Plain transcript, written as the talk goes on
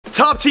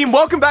Top team,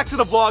 welcome back to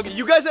the vlog.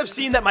 You guys have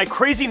seen that my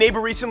crazy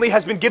neighbor recently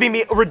has been giving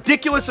me a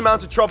ridiculous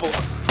amount of trouble.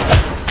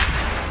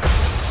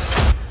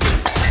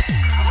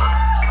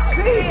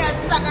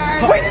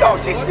 Wait, no,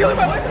 she's stealing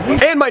my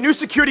life. And my new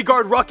security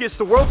guard, Ruckus,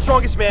 the world's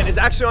strongest man, is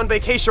actually on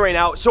vacation right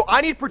now, so I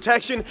need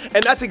protection,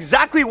 and that's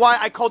exactly why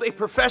I called a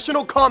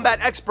professional combat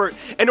expert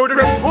in order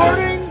to—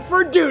 Reporting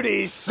for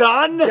duty,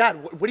 son! Dad,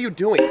 what are you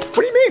doing? What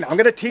do you mean? I'm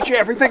gonna teach you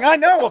everything I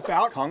know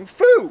about Kung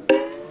Fu.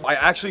 I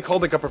actually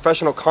called like a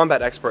professional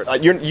combat expert.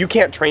 You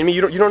can't train me.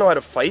 You don't know how to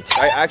fight.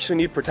 I actually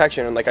need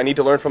protection, and like I need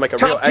to learn from like a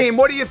real Top team,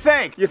 what do you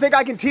think? You think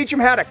I can teach him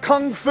how to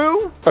Kung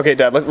Fu? Okay,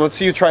 Dad, let's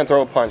see you try and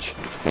throw a punch.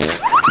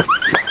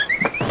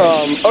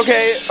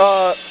 Okay,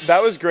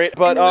 that was great,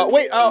 but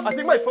wait, I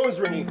think my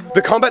phone's ringing.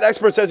 The combat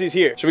expert says he's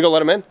here. Should we go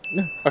let him in?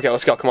 No. Okay,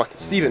 let's go, come on.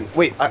 Steven,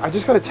 wait, I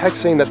just got a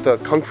text saying that the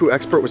Kung Fu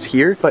expert was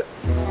here, but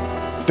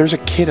there's a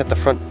kid at the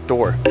front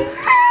door.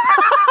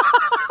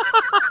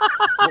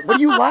 What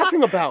are you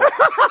laughing about?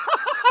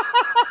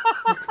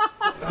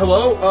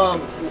 Hello,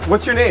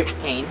 what's your name?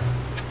 Kaine.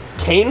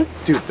 Kaine?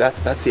 Dude,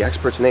 that's the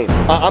expert's name.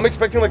 I'm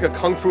expecting like a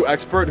Kung Fu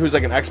expert who's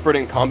like an expert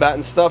in combat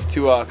and stuff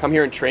to come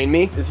here and train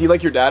me. Is he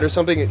like your dad or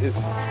something?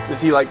 Is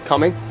he like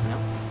coming? No,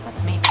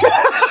 that's me.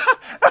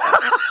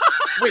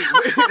 Wait,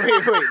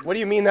 what do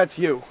you mean that's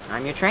you?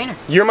 I'm your trainer.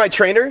 You're my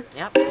trainer?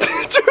 Yep.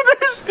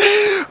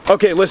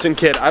 Okay, listen,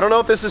 kid, I don't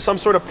know if this is some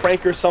sort of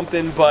prank or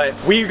something, but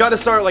we gotta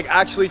start like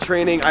actually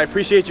training. I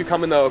appreciate you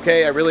coming though,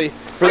 okay? I really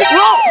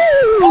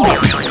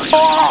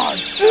Oh,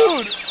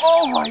 dude!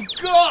 Oh my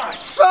gosh!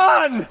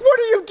 Son! What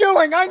are you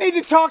doing? I need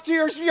to talk to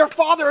your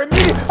father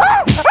immediately.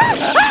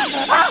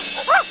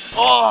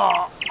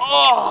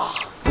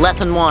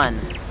 Lesson 1.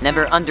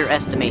 Never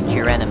underestimate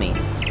your enemy.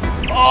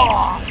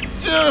 Oh,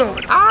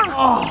 dude!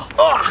 All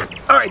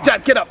right,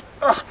 Dad, get up.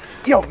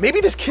 Yo, maybe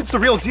this kid's the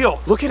real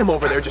deal. Look at him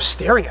over there just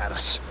staring at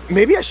us.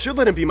 Maybe I should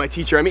let him be my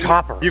teacher. I mean,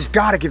 Topper, you've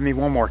got to give me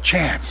one more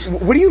chance.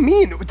 What do you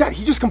mean? Dad,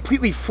 he just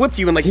completely flipped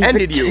you and like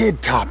ended you. He's a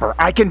kid, Topper.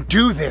 I can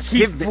do this.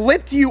 He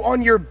flipped you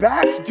on your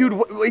back.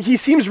 Dude, he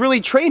seems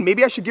really trained.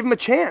 Maybe I should give him a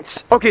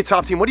chance. Okay,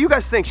 top team, what do you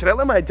guys think? Should I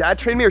let my dad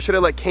train me or should I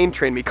let Kaine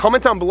train me?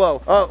 Comment down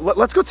below.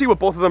 Let's go see what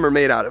both of them are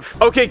made out of.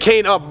 Okay,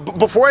 Kaine,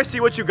 before I see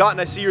what you got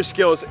and I see your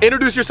skills,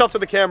 introduce yourself to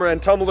the camera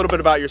and tell them a little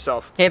bit about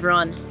yourself. Hey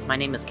everyone, my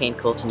name is Kaine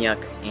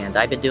Koltanyuk, and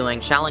I've been doing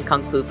Shaolin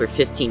Kung Fu for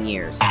 15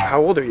 years.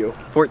 How old are you?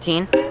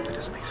 14? That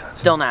doesn't make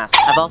sense. Don't ask.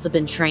 I've also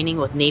been training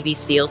with Navy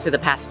SEALs for the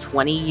past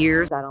 20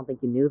 years. I don't think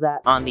you knew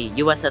that. On the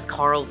USS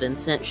Carl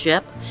Vinson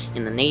ship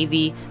in the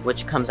Navy,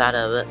 which comes out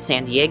of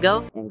San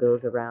Diego and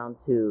goes around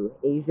to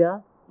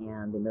Asia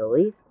and the Middle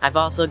East. I've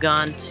also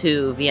gone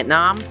to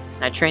Vietnam.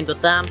 I trained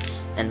with them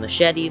and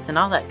machetes and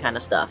all that kind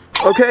of stuff.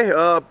 Okay,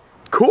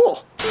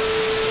 cool.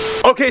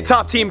 Okay,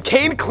 top team,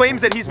 Kaine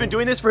claims that he's been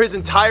doing this for his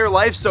entire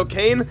life, so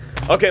Kaine,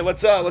 okay,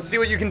 let's see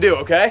what you can do,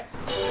 okay?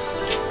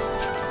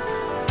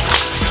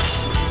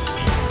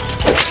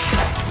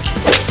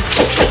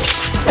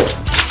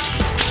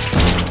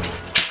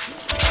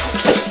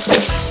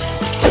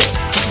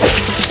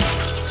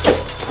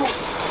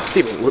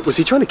 Steven, was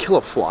he trying to kill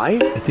a fly?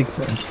 I think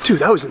so.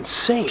 Dude, that was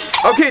insane.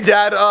 Okay,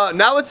 Dad,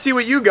 now let's see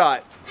what you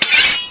got.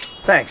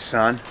 Thanks,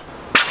 son.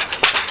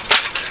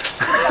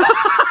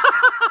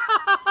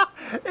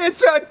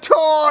 It's a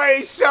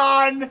toy,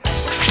 son!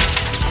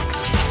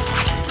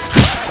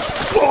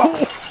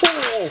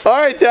 All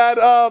right,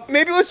 Dad,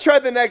 maybe let's try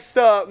the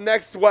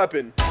next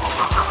weapon.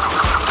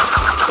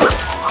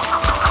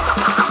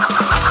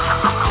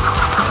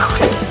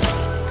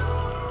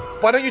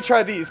 Why don't you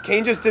try these?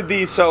 Kaine just did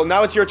these, so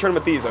now it's your turn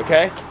with these,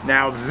 okay?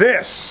 Now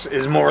this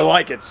is more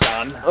like it,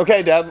 son.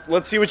 Okay, Dad,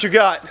 let's see what you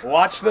got.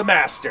 Watch the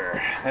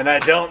master, and I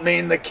don't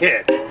mean the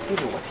kid.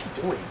 Steven, what's he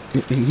doing?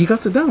 He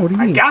got it down. What do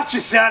you mean? I got you,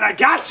 son. I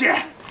got you.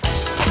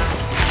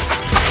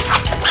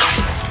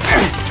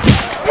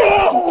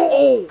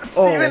 Oh,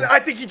 Steven, I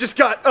think he just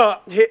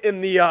got hit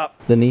in the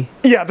knee.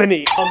 Yeah, the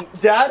knee.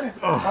 Dad,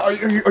 are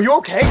you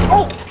okay?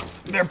 Oh,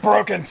 they're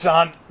broken,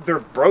 son. They're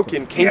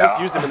broken. Kaine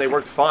just used them and they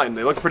worked fine.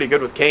 They looked pretty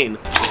good with Kaine.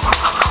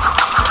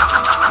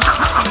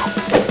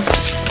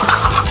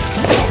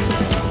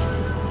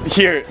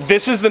 Here,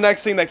 this is the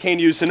next thing that Kaine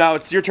used, so now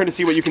it's your turn to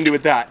see what you can do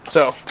with that.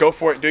 So, go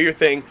for it, do your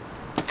thing.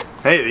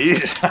 Hey,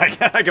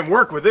 I can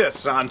work with this,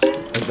 son.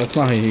 That's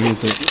not how you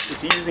use it.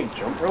 Is he using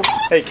jump rope?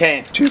 Hey,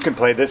 Kaine, you can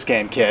play this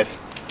game, kid.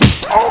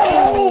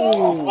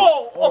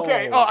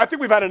 Okay, I think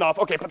we've had enough.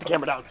 Okay, put the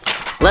camera down.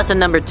 Lesson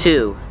number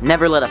 2.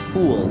 Never let a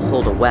fool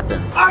hold a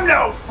weapon. I'm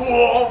no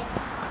fool!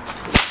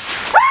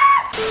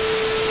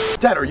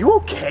 Dad, are you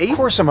okay? Of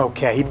course I'm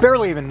okay. He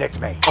barely even nicked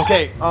me.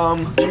 Okay,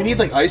 do you need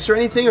like ice or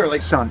anything, or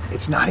like— Son,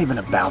 it's not even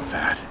about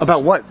that.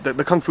 About what?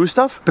 The Kung Fu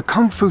stuff? The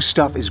Kung Fu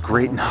stuff is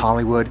great in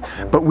Hollywood,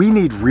 but we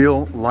need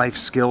real life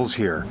skills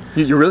here.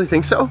 You really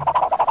think so?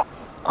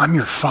 I'm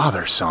your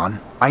father, son.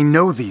 I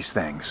know these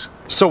things.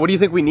 So what do you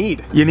think we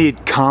need? You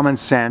need common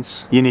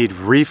sense. You need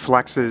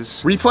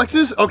reflexes.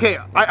 Reflexes? Okay,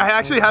 I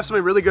actually have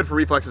something really good for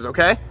reflexes,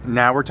 okay?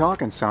 Now we're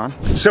talking, son.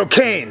 So,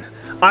 Kaine,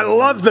 I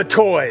love the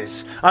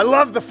toys. I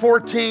love the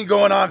 14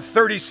 going on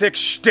 36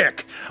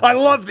 shtick. I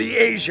love the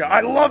Asia.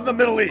 I love the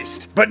Middle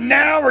East. But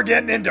now we're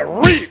getting into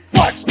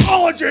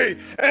reflexology,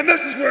 and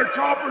this is where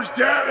Chopper's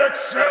dad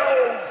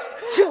excels.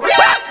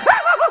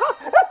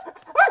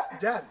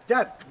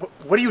 Dad,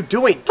 what are you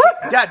doing?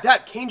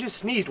 Dad, Kaine just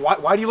sneezed.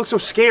 Why do you look so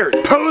scared?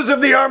 Pose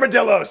of the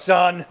armadillo,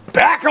 son.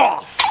 Back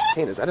off.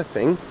 Kaine, is that a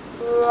thing?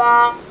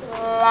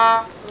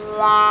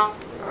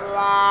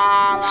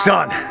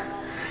 Son,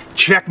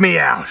 check me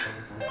out.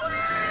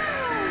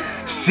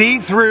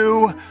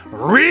 See-through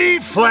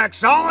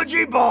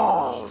reflexology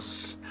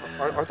balls.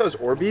 Aren't those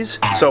Orbeez?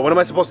 So what am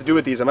I supposed to do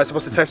with these? Am I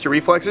supposed to test your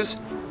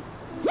reflexes?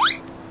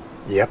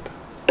 Yep.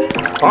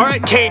 All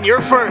right, Kaine,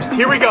 you're first.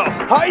 Here we go.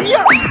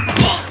 Hi-ya!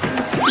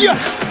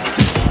 Yeah!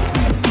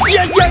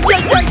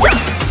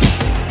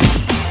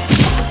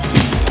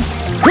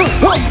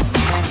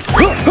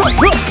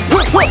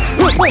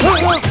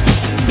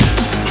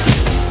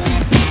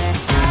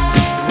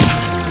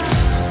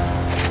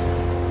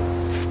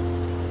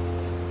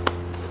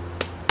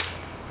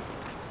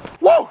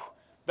 Whoa!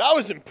 That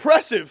was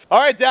impressive. All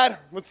right, Dad,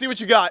 let's see what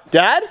you got.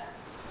 Dad,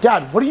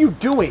 what are you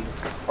doing?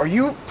 Are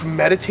you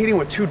meditating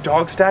with two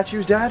dog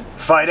statues, Dad?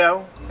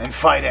 Fido and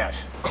fight out.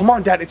 Come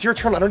on, Dad, it's your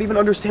turn. I don't even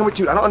understand what,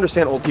 dude, I don't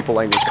understand old people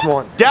language. Come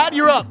on. Dad,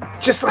 you're up.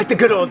 Just like the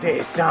good old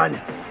days,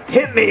 son.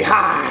 Hit me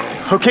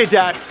high. Okay,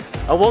 Dad,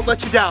 I won't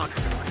let you down.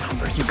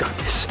 Topper, you got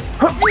this.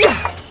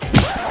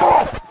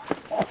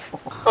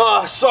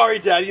 Sorry,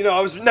 Dad, you know, I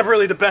was never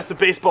really the best at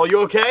baseball. You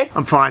okay?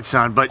 I'm fine,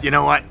 son, but you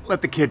know what?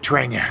 Let the kid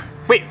train you.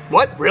 Wait,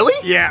 what, really?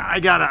 Yeah, I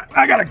got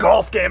a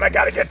golf game I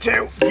gotta get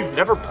to. You've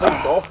never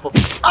played golf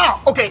before?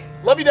 Oh, okay.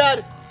 Love you,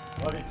 Dad.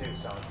 Love you too,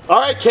 son.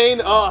 All right, Kaine,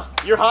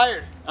 you're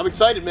hired. I'm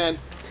excited, man.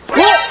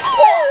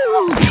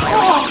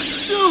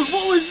 Dude,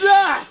 what was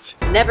that?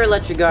 Never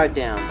let your guard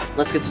down.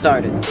 Let's get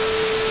started.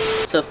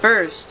 So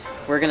first,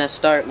 we're gonna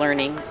start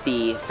learning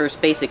the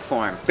first basic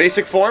form.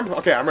 Basic form?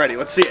 Okay, I'm ready.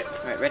 Let's see it.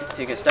 All right, ready? So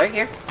you're gonna start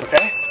here.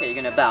 Okay. Okay,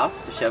 you're gonna bow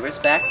to show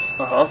respect.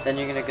 Uh-huh. Then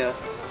you're gonna go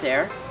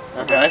there.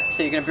 Okay.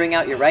 So you're gonna bring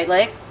out your right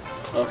leg.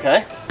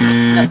 Okay.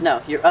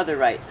 No, your other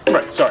right.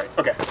 Right, sorry.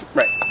 Okay,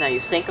 right. So now you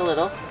sink a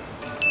little.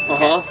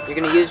 Uh-huh. Okay. You're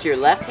gonna use your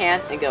left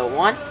hand and go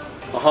 1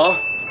 Uh-huh.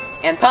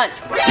 and punch.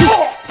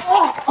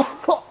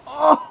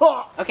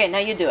 Okay, now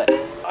you do it.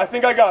 I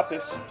think I got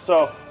this.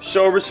 So,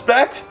 show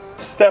respect,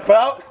 step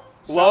out,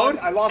 load.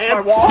 I lost and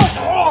my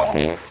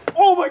wallet.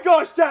 Oh my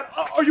gosh, Dad,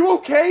 are you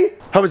okay?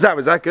 How was that?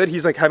 Was that good?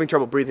 He's like having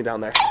trouble breathing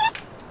down there.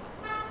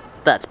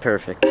 That's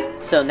perfect.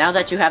 So now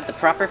that you have the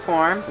proper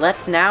form,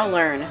 let's now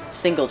learn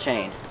single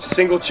chain.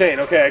 Single chain.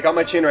 Okay, I got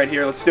my chain right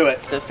here. Let's do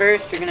it. So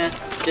first, you're gonna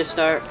just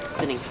start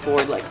spinning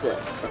forward like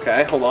this.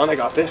 Okay, hold on. I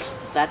got this.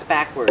 That's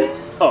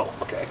backwards. Oh,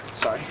 okay.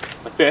 Sorry.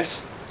 Like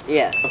this.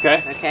 Yes.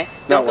 Okay. Okay.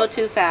 Now Don't go what?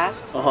 too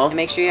fast. Uh-huh. And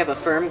make sure you have a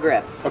firm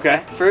grip.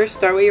 Okay. First,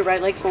 start with your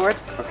right leg forward.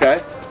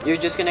 Okay. You're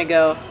just gonna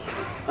go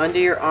under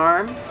your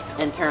arm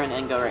and turn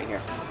and go right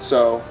here.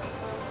 So,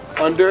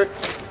 under,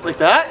 like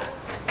that?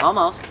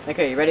 Almost.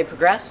 Okay, you ready to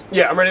progress?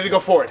 Yeah, I'm ready to go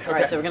forward. Okay. All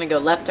right, so we're gonna go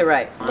left to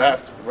right.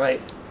 Left, right.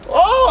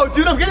 Oh,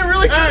 dude, I'm getting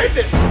really good at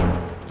this.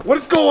 What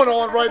is going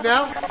on right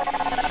now?